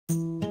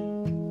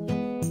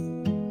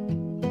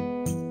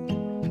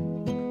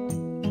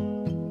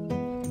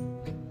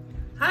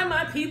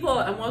up, people,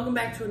 and welcome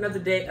back to another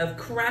day of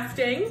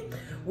crafting.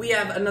 We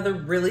have another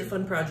really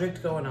fun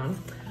project going on.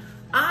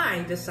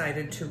 I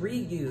decided to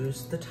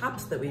reuse the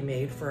tops that we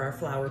made for our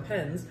flower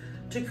pens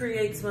to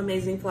create some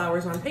amazing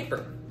flowers on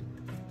paper.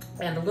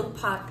 And a little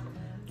pot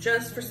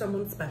just for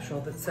someone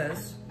special that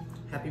says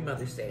Happy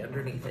Mother's Day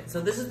underneath it.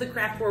 So this is the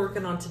craft we're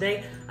working on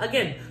today.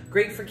 Again,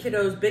 great for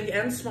kiddos big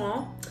and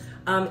small.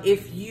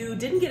 If you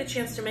didn't get a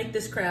chance to make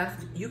this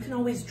craft, you can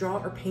always draw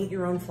or paint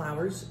your own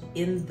flowers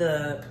in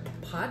the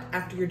pot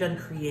after you're done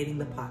creating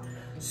the pot.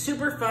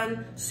 Super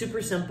fun,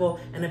 super simple,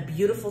 and a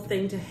beautiful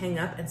thing to hang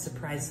up and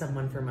surprise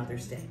someone for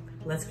Mother's Day.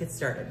 Let's get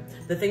started.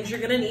 The things you're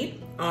gonna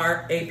need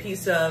are a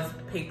piece of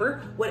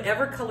paper,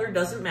 whatever color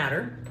doesn't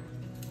matter.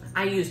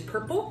 I use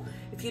purple.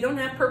 If you don't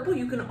have purple,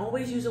 you can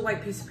always use a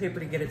white piece of paper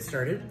to get it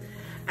started.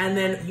 And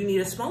then you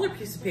need a smaller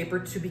piece of paper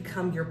to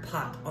become your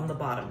pot on the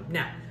bottom.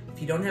 Now,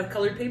 if you don't have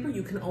colored paper,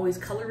 you can always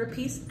color a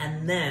piece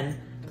and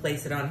then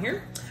place it on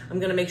here. I'm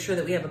gonna make sure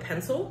that we have a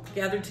pencil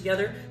gathered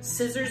together,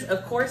 scissors,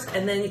 of course,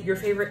 and then your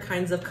favorite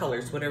kinds of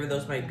colors, whatever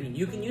those might be.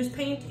 You can use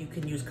paint, you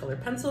can use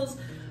colored pencils,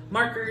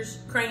 markers,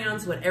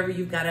 crayons, whatever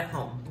you've got at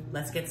home.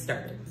 Let's get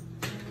started.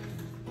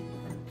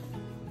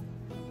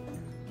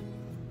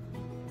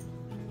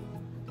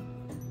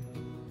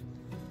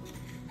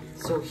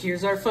 So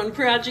here's our fun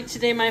project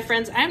today, my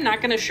friends. I'm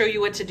not gonna show you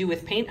what to do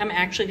with paint. I'm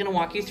actually gonna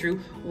walk you through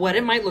what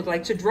it might look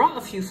like to draw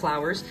a few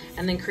flowers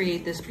and then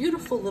create this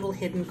beautiful little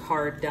hidden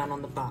card down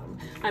on the bottom.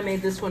 I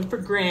made this one for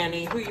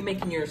Granny. Who are you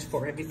making yours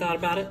for? Have you thought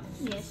about it?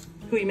 Yes.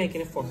 Who are you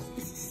making it for?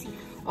 It's a secret.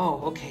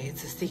 Oh, okay,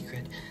 it's a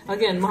secret.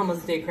 Again,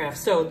 Mama's Day craft.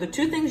 So the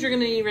two things you're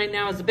gonna need right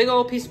now is a big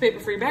old piece of paper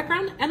for your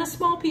background and a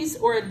small piece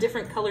or a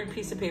different colored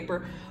piece of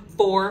paper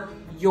for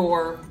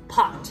your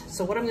pot.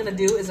 So what I'm gonna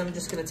do is I'm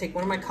just gonna take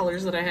one of my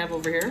colors that I have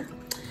over here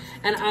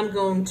and I'm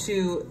going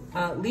to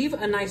leave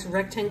a nice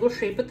rectangle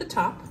shape at the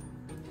top.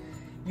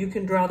 You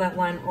can draw that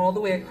line all the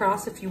way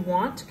across if you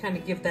want to kind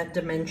of give that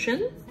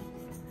dimension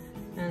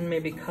and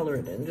maybe color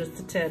it in just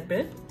a tad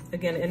bit.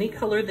 Again, any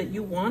color that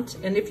you want.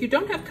 And if you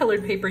don't have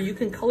colored paper, you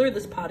can color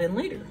this pot in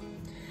later.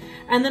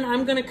 And then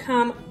I'm gonna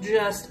come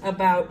just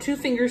about 2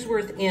 fingers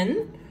worth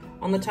in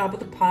on the top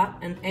of the pot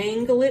and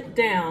angle it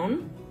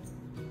down.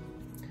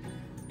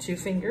 2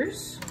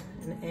 fingers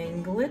and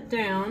angle it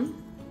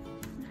down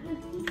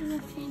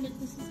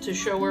to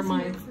show where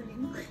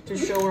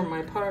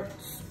my part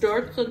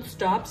starts and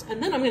stops.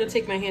 And then I'm going to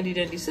take my handy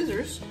dandy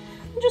scissors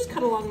and just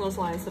cut along those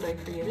lines that I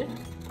created,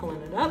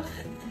 pulling it up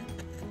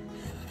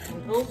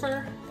and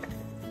over,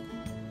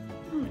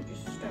 pulling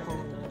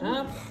it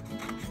up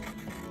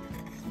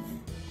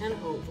and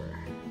over.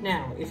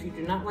 Now, if you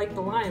do not like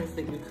the lines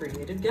that you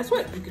created, guess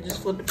what? You could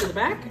just flip it to the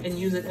back and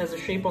use it as a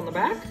shape on the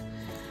back.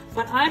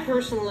 But I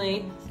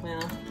personally,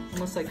 well,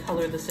 unless I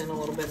color this in a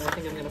little bit, I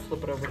think I'm gonna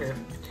flip it over here.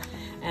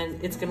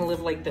 And it's gonna live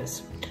like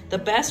this. The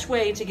best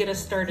way to get us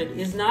started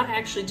is not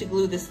actually to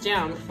glue this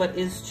down, but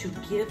is to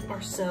give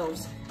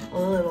ourselves a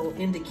little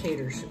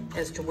indicators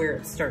as to where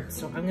it starts.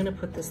 So I'm gonna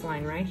put this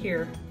line right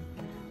here,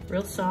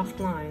 real soft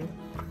line,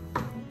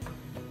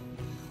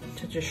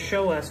 to just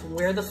show us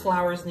where the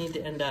flowers need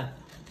to end up.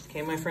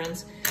 Okay, my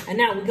friends? And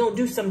now we're gonna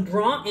do some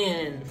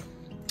drawing.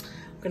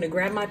 I'm gonna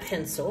grab my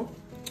pencil.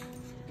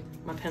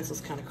 My pencil's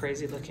kind of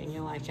crazy looking,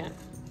 you like it?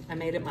 I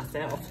made it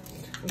myself.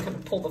 I'm gonna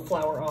pull the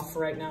flower off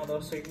right now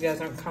though, so you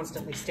guys aren't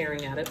constantly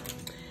staring at it.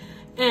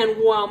 And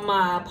while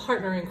my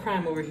partner in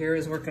crime over here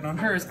is working on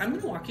hers, I'm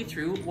gonna walk you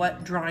through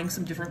what drawing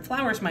some different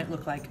flowers might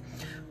look like.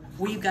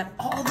 We've got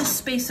all this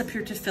space up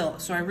here to fill,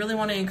 so I really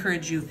wanna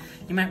encourage you.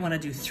 You might wanna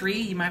do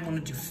 3, you might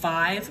wanna do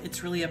 5,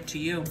 it's really up to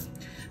you.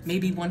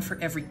 Maybe one for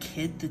every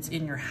kid that's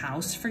in your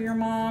house for your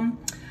mom.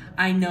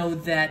 I know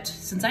that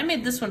since I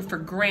made this one for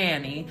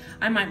Granny,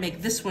 I might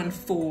make this one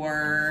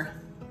for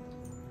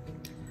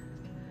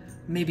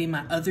maybe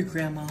my other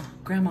grandma,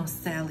 Grandma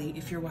Sally.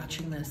 If you're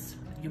watching this,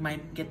 you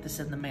might get this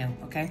in the mail,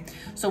 okay?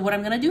 So what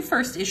I'm gonna do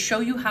first is show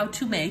you how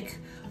to make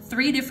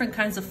 3 different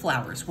kinds of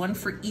flowers, one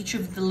for each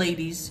of the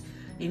ladies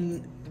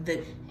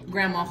that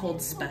Grandma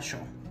holds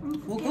special.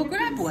 We'll go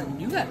grab one,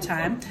 you got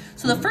time.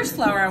 So the first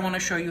flower I wanna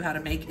show you how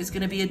to make is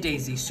gonna be a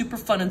daisy. Super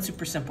fun and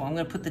super simple. I'm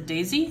gonna put the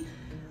daisy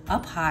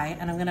up high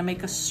and I'm gonna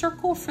make a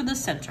circle for the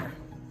center,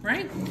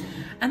 right?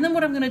 And then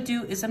what I'm gonna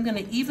do is I'm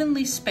gonna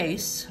evenly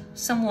space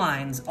some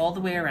lines all the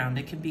way around.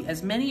 It can be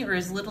as many or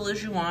as little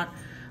as you want.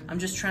 I'm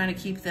just trying to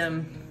keep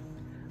them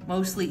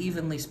mostly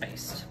evenly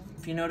spaced.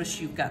 If you notice,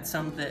 you've got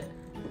some that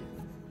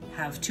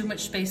have too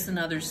much space than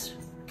others,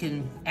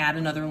 can add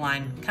another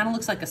line. Kind of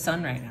looks like a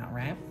sun right now,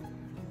 right?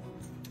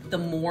 The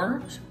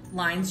more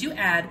lines you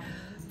add,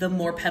 the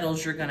more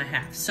petals you're gonna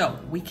have. So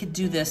we could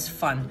do this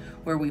fun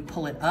where we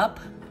pull it up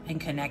and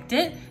connect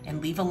it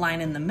and leave a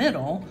line in the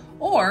middle,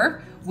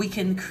 or we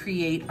can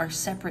create our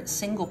separate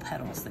single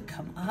petals that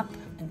come up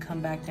and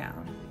come back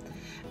down.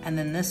 And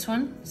then this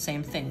one,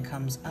 same thing,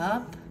 comes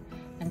up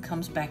and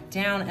comes back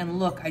down. And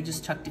look, I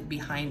just tucked it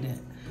behind it.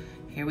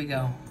 Here we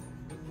go.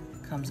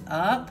 Comes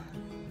up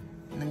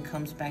and then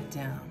comes back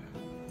down.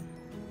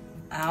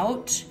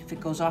 Out, if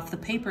it goes off the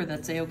paper,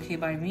 that's a-okay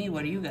by me.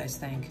 What do you guys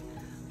think?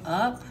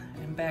 Up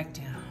and back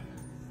down.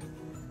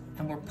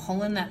 and we're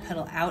pulling that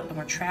petal out and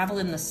we're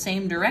traveling the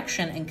same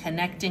direction and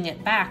connecting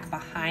it back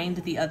behind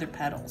the other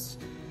petals.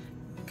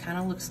 Kind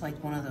of looks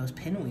like one of those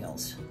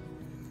pinwheels.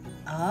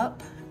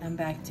 Up and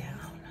back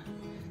down.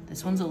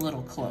 This one's a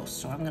little close,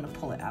 so I'm gonna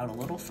pull it out a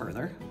little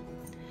further.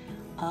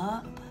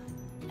 Up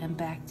and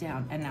back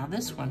down. And now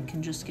this one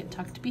can just get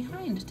tucked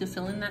behind to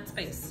fill in that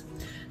space.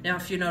 Now,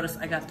 if you notice,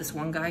 I got this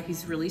one guy,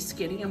 he's really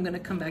skinny. I'm gonna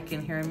come back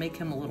in here and make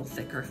him a little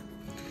thicker.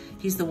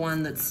 He's the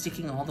one that's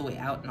sticking all the way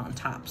out and on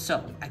top.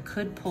 So I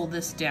could pull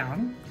this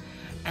down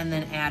and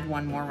then add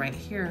one more right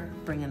here,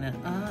 bringing it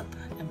up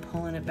and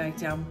pulling it back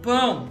down.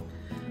 Boom!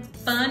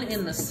 Fun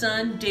in the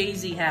sun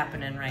daisy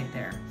happening right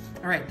there.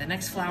 All right, the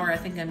next flower I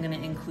think I'm gonna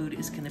include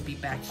is gonna be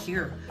back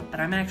here, but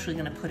I'm actually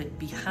gonna put it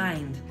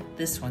behind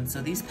this one.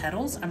 So these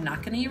petals, I'm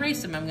not gonna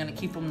erase them, I'm gonna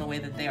keep them the way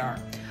that they are.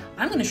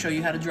 I'm gonna show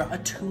you how to draw a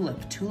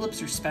tulip.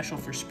 Tulips are special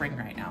for spring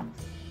right now.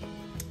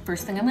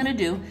 First thing I'm gonna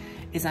do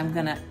is I'm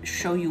gonna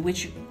show you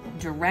which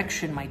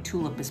direction my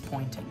tulip is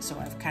pointing. So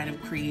I've kind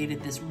of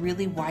created this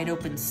really wide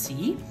open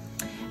C,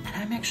 and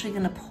I'm actually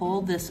gonna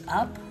pull this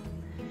up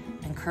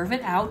and curve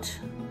it out,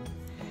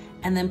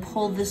 and then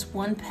pull this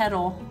one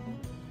petal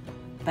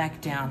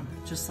back down,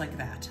 just like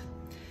that.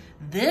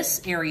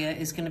 This area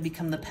is gonna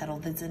become the petal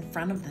that's in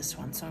front of this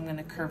one. So I'm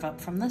gonna curve up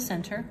from the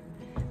center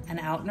and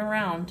out and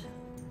around,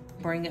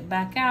 bring it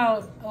back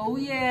out. Oh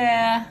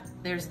yeah,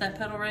 there's that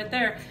petal right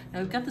there. Now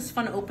we've got this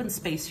fun open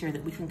space here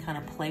that we can kind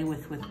of play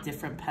with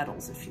different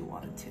petals if you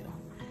wanted to.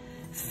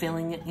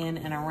 Filling it in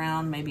and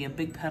around, maybe a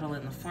big petal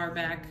in the far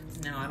back.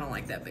 No, I don't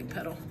like that big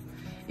petal.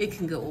 It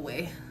can go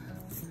away.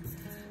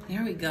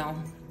 There we go.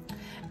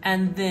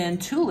 And then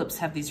tulips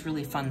have these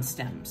really fun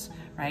stems,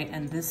 right?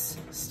 And this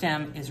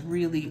stem is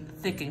really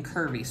thick and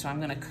curvy. So I'm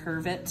gonna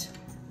curve it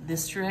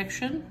this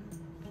direction,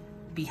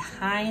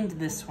 behind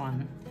this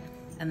one,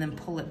 and then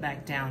pull it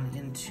back down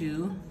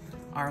into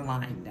our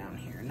line down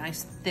here.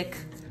 Nice thick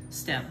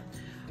stem.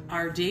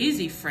 Our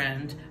daisy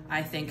friend,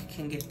 I think,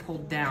 can get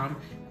pulled down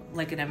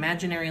like an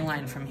imaginary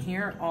line from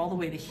here all the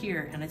way to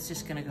here, and it's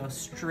just gonna go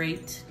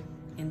straight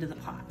into the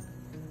pot.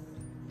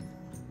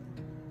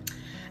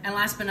 And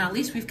last but not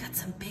least, we've got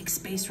some big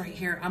space right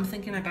here. I'm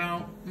thinking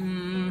about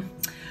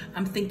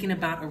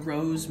a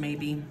rose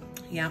maybe.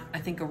 Yeah, I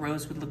think a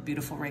rose would look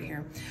beautiful right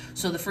here.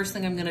 So the first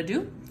thing I'm gonna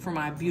do for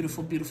my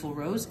beautiful, beautiful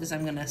rose is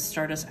I'm gonna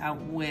start us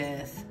out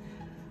with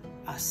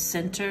a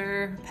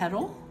center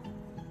petal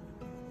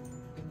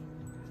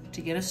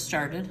to get us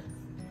started.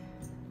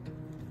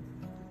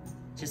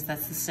 Just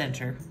that's the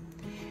center.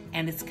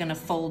 And it's gonna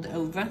fold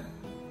over.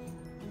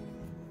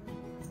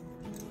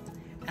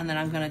 And then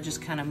I'm gonna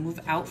just kind of move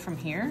out from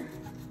here,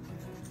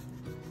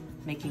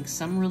 making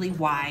some really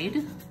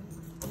wide,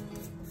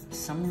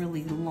 some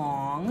really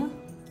long.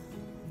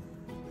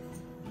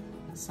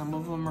 Some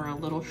of them are a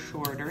little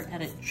shorter,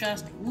 and it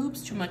just,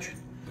 whoops, too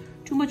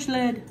much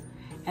lead.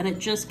 And it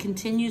just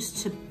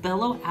continues to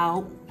bellow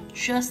out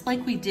just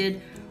like we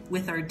did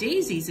with our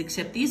daisies,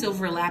 except these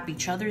overlap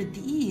each other.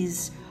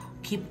 These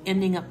keep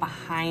ending up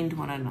behind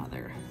one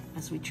another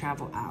as we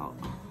travel out.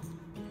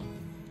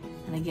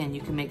 And again,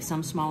 you can make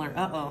some smaller.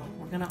 Uh-oh,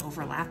 we're gonna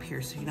overlap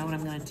here. So you know what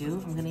I'm gonna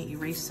do? I'm gonna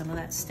erase some of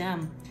that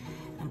stem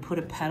and put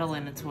a petal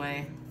in its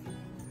way.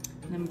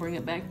 And then bring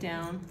it back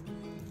down.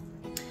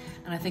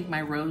 And I think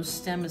my rose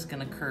stem is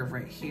gonna curve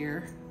right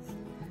here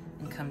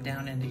and come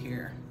down into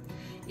here.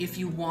 If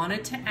you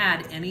wanted to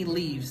add any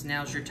leaves,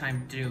 now's your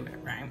time to do it,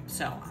 right?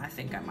 So I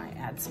think I might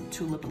add some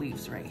tulip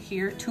leaves right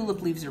here.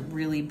 Tulip leaves are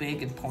really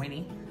big and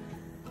pointy,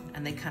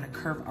 and they kind of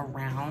curve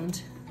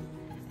around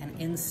and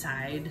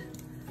inside.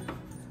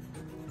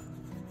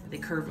 They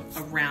curve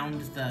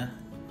around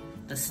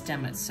the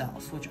stem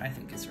itself, which I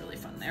think is really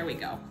fun. There we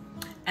go.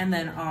 And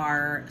then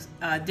our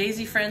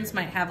daisy friends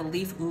might have a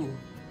leaf. Ooh,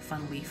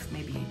 fun leaf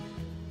maybe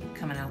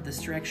coming out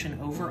this direction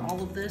over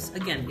all of this.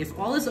 Again, if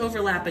all this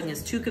overlapping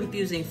is too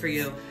confusing for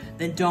you,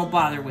 then don't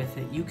bother with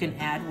it. You can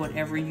add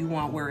whatever you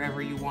want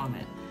wherever you want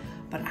it.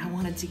 But I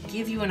wanted to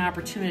give you an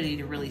opportunity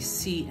to really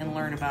see and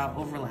learn about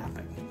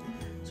overlapping.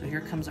 So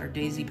here comes our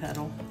daisy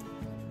petal,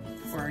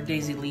 or our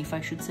daisy leaf,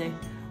 I should say.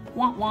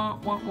 Wah, wah,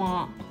 wah,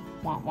 wah.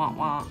 Wah, wah,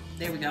 wah.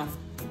 There we go.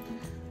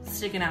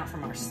 Sticking out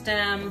from our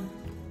stem.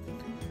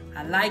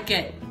 I like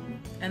it.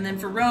 And then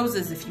for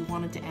roses, if you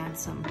wanted to add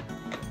some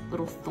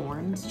little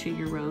thorns to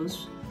your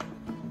rose,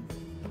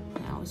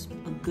 now is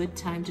a good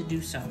time to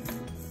do so.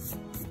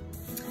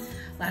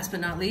 Last but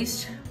not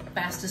least,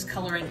 fastest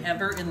coloring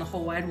ever in the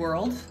whole wide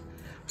world.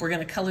 We're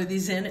gonna color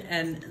these in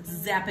and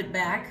zap it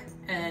back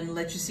and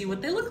let you see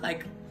what they look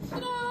like.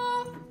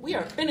 Ta-da! We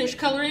are finished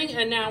coloring,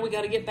 and now we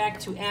gotta get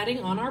back to adding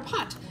on our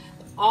pot.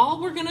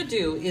 All we're gonna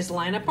do is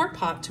line up our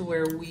pot to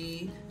where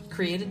we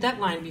created that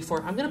line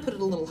before. I'm gonna put it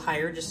a little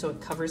higher just so it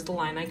covers the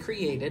line I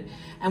created.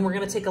 And we're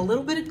gonna take a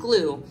little bit of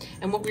glue,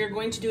 and what we are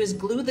going to do is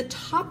glue the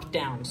top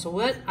down. So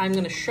what I'm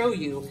gonna show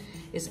you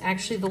is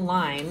actually the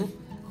line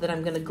that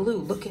I'm gonna glue.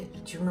 Look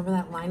at, do you remember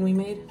that line we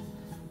made?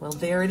 Well,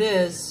 there it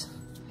is.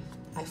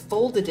 I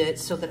folded it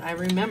so that I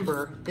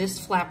remember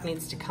this flap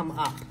needs to come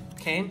up,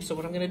 okay? So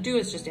what I'm gonna do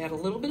is just add a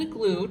little bit of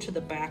glue to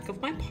the back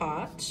of my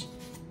pot.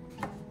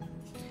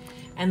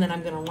 And then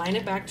I'm gonna line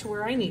it back to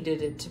where I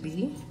needed it to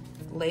be,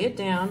 lay it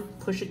down,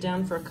 push it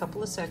down for a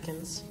couple of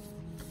seconds,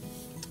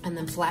 and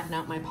then flatten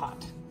out my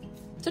pot.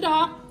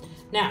 Ta-da!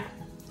 Now,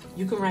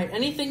 you can write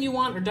anything you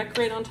want or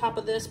decorate on top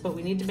of this, but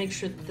we need to make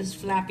sure that this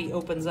flappy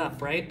opens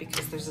up, right?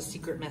 Because there's a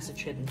secret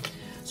message hidden.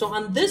 So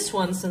on this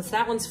one, since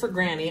that one's for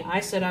Granny, I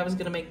said I was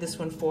gonna make this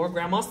one for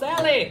Grandma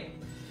Sally.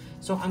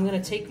 So I'm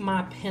gonna take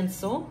my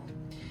pencil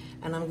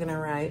and I'm gonna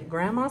write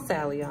Grandma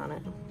Sally on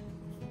it.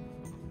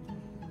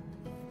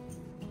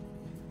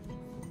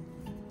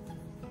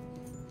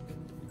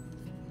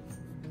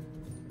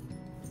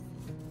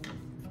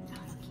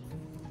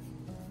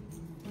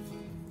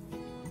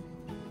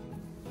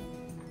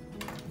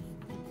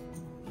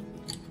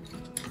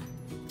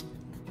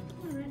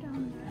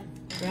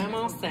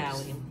 Grandma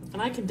Sally.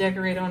 And I can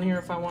decorate on here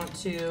if I want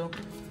to.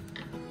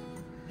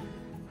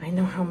 I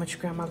know how much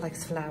Grandma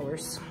likes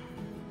flowers.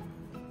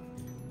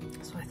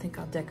 So I think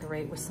I'll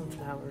decorate with some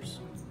flowers.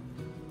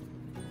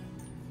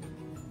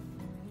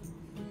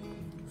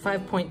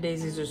 5-point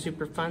daisies are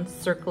super fun.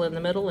 Circle in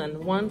the middle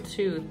and 1,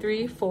 2,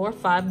 3, 4,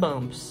 5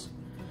 bumps.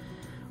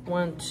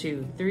 1,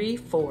 2, 3,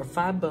 4,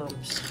 5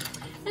 bumps.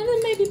 And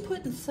then maybe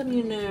putting some,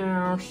 you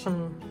know,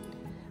 some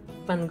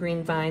fun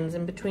green vines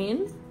in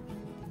between.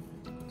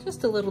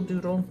 Just a little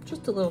doodle,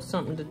 just a little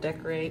something to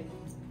decorate.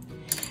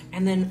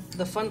 And then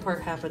the fun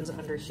part happens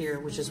under here,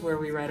 which is where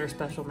we write our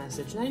special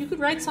message. Now you could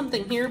write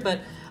something here,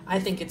 but I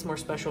think it's more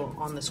special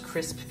on this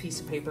crisp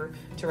piece of paper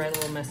to write a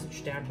little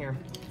message down here.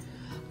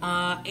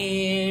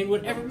 And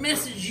whatever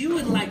message you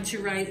would like to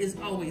write is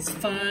always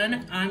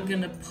fun. I'm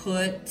gonna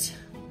put,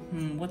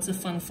 what's a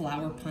fun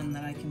flower pun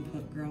that I can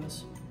put,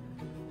 girls?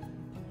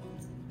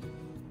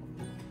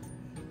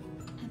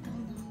 I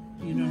don't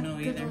know. You don't know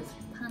either.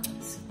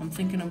 Puns. I'm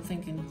thinking.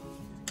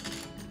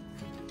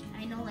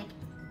 I know like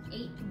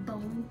 8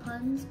 bone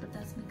puns, but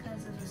that's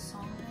because of the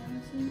song I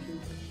was listening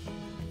to.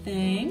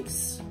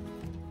 Thanks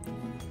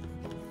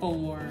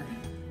for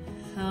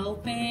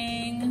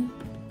helping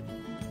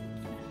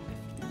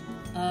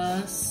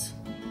us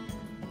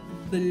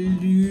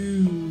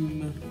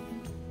bloom.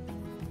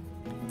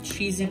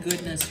 Cheesy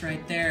goodness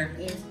right there.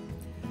 Yes.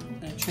 I'm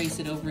gonna trace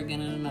it over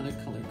again in another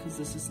color because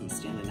this isn't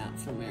standing out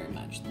for very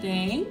much.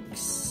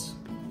 Thanks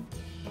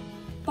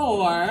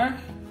for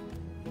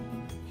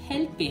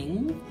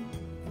helping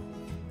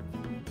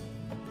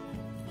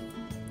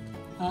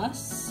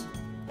us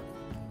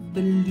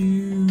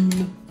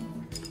bloom.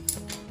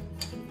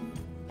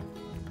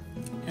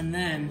 And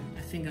then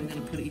I think I'm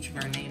gonna put each of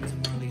our names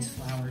in one of these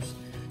flowers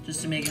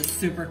just to make it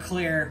super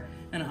clear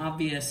and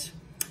obvious.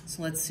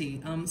 So let's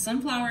see.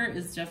 Sunflower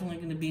is definitely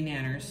gonna be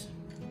Nanners.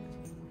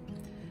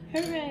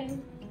 Hooray!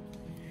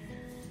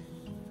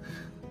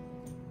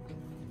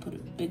 Put a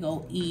big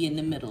old E in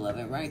the middle of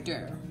it right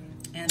there.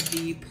 And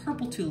the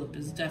purple tulip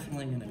is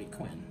definitely gonna be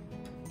Quinn.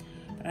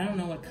 But I don't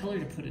know what color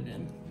to put it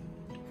in.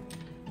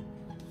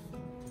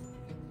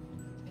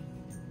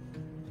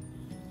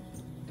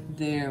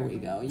 There we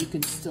go. You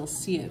can still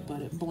see it,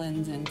 but it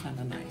blends in kind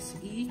of nice.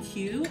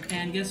 EQ,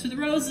 and guess who the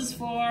rose is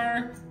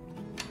for?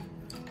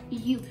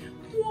 You.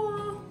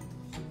 Wah.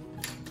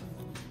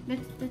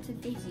 That's a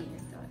daisy, I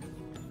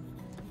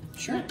thought.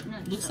 Sure, No,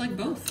 looks like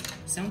both.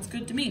 Sounds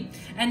good to me.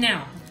 And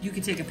now, you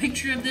can take a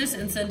picture of this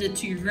and send it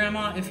to your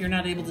grandma. If you're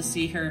not able to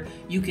see her,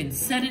 you can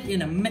set it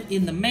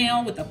in the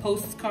mail with a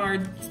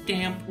postcard,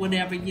 stamp,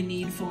 whatever you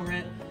need for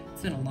it.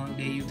 It's been a long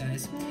day, you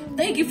guys.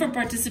 Thank you for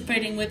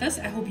participating with us.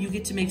 I hope you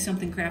get to make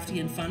something crafty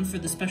and fun for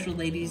the special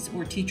ladies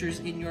or teachers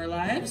in your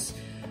lives.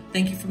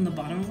 Thank you from the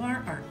bottom of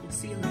our heart. We'll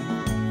see you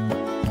later.